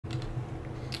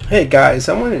Hey guys,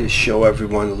 I wanted to show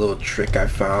everyone a little trick I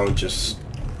found just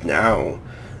now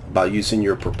about using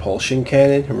your propulsion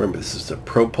cannon. Remember, this is the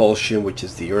propulsion, which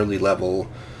is the early level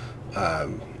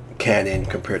cannon,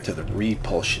 compared to the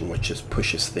repulsion, which just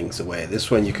pushes things away. This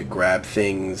one you could grab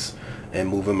things and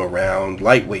move them around,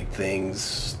 lightweight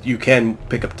things. You can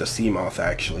pick up the sea moth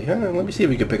actually. Let me see if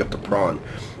we can pick up the prawn,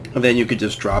 and then you could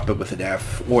just drop it with an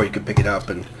F, or you could pick it up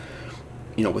and,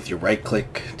 you know, with your right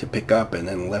click to pick up and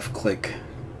then left click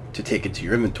to take it to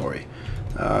your inventory.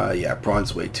 Yeah,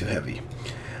 prawn's way too heavy.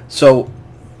 So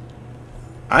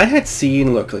I had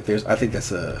seen, look, like there's, I think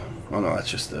that's a, oh no, that's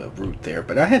just the root there,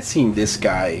 but I had seen this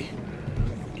guy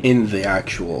in the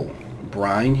actual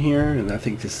brine here, and I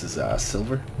think this is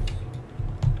silver.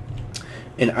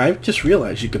 And I've just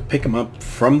realized you could pick him up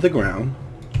from the ground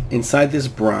inside this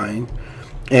brine,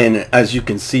 and as you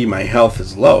can see, my health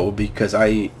is low because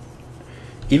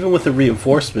even with the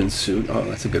reinforcement suit, oh,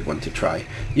 that's a good one to try.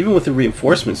 Even with the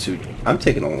reinforcement suit, I'm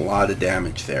taking a lot of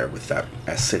damage there with that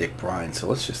acidic brine. So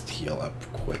let's just heal up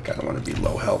quick. I don't want to be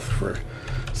low health for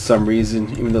some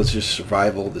reason, even though it's just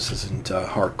survival. This isn't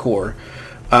hardcore.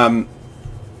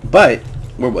 But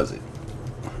where was it?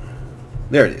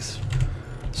 There it is.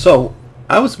 So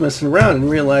I was messing around and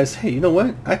realized, hey, you know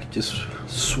what? I could just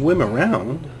swim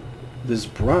around this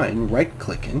brine,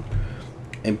 right-clicking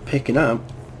and picking up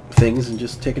things and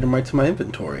just taking them right to my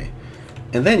inventory.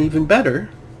 And then even better,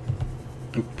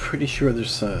 I'm pretty sure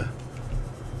there's a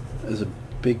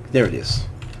big, there it is.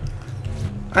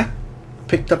 I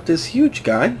picked up this huge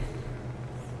guy,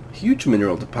 huge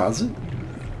mineral deposit.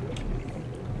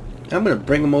 I'm gonna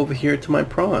bring him over here to my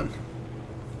prawn.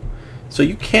 So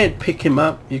you can't pick him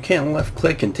up, you can't left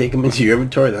click and take him into your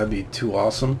inventory. That'd be too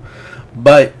awesome.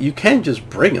 But you can just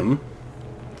bring him,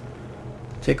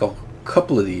 take a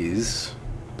couple of these,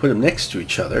 put them next to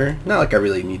each other. Not like I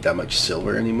really need that much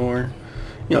silver anymore.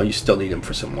 You know, you still need them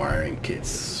for some wiring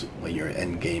kits when you're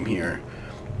end game here.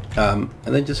 And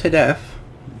then just hit F,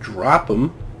 drop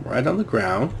them right on the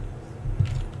ground,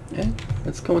 and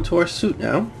let's go into our suit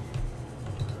now,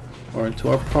 or into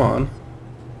our prawn,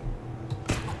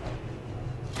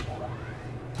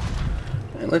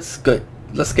 and let's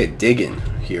get digging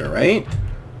here, right?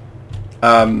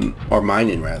 Or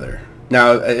mining rather.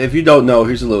 Now, if you don't know,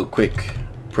 here's a little quick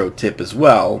pro tip as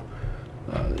well.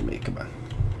 Let me come on.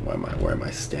 Where am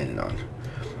I standing on?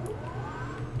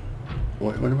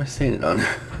 What am I standing on?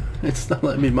 It's not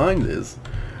letting me mine this.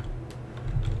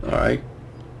 Alright.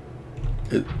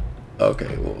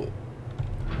 Okay, well,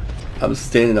 I'm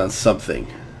standing on something.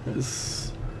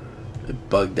 It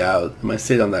bugged out. Am I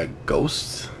standing on that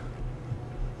ghost?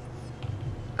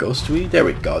 Ghost weed? There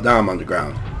we go. Now I'm on the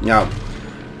ground. Now,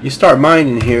 you start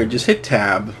mining here, just hit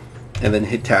tab, and then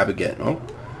hit tab again. Oh.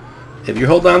 If you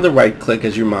hold down the right click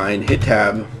as you mine, hit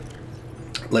tab,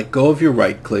 let go of your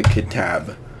right click, hit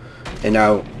tab, and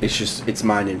now it's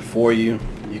mining for you.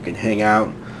 You can hang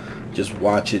out, just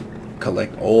watch it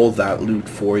collect all that loot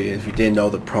for you. If you didn't know,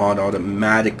 the prawn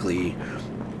automatically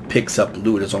picks up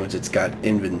loot as long as it's got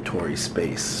inventory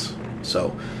space.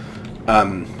 So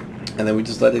and then we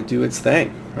just let it do its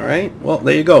thing. Alright, well,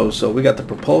 there you go. So we got the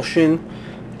propulsion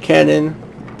cannon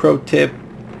pro tip.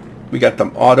 We got the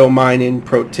auto mining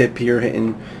pro tip here, hitting,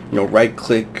 you know, right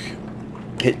click,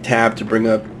 hit tab to bring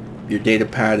up your data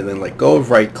pad, and then let go of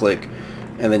right click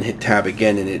and then hit tab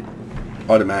again, and it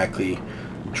automatically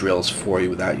drills for you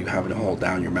without you having to hold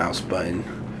down your mouse button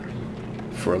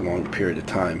for a long period of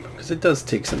time, because it does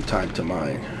take some time to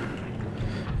mine.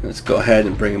 Let's go ahead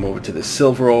and bring them over to the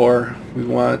silver ore we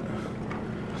want.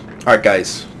 Alright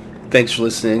guys, thanks for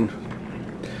listening.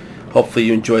 Hopefully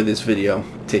you enjoyed this video.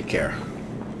 Take care.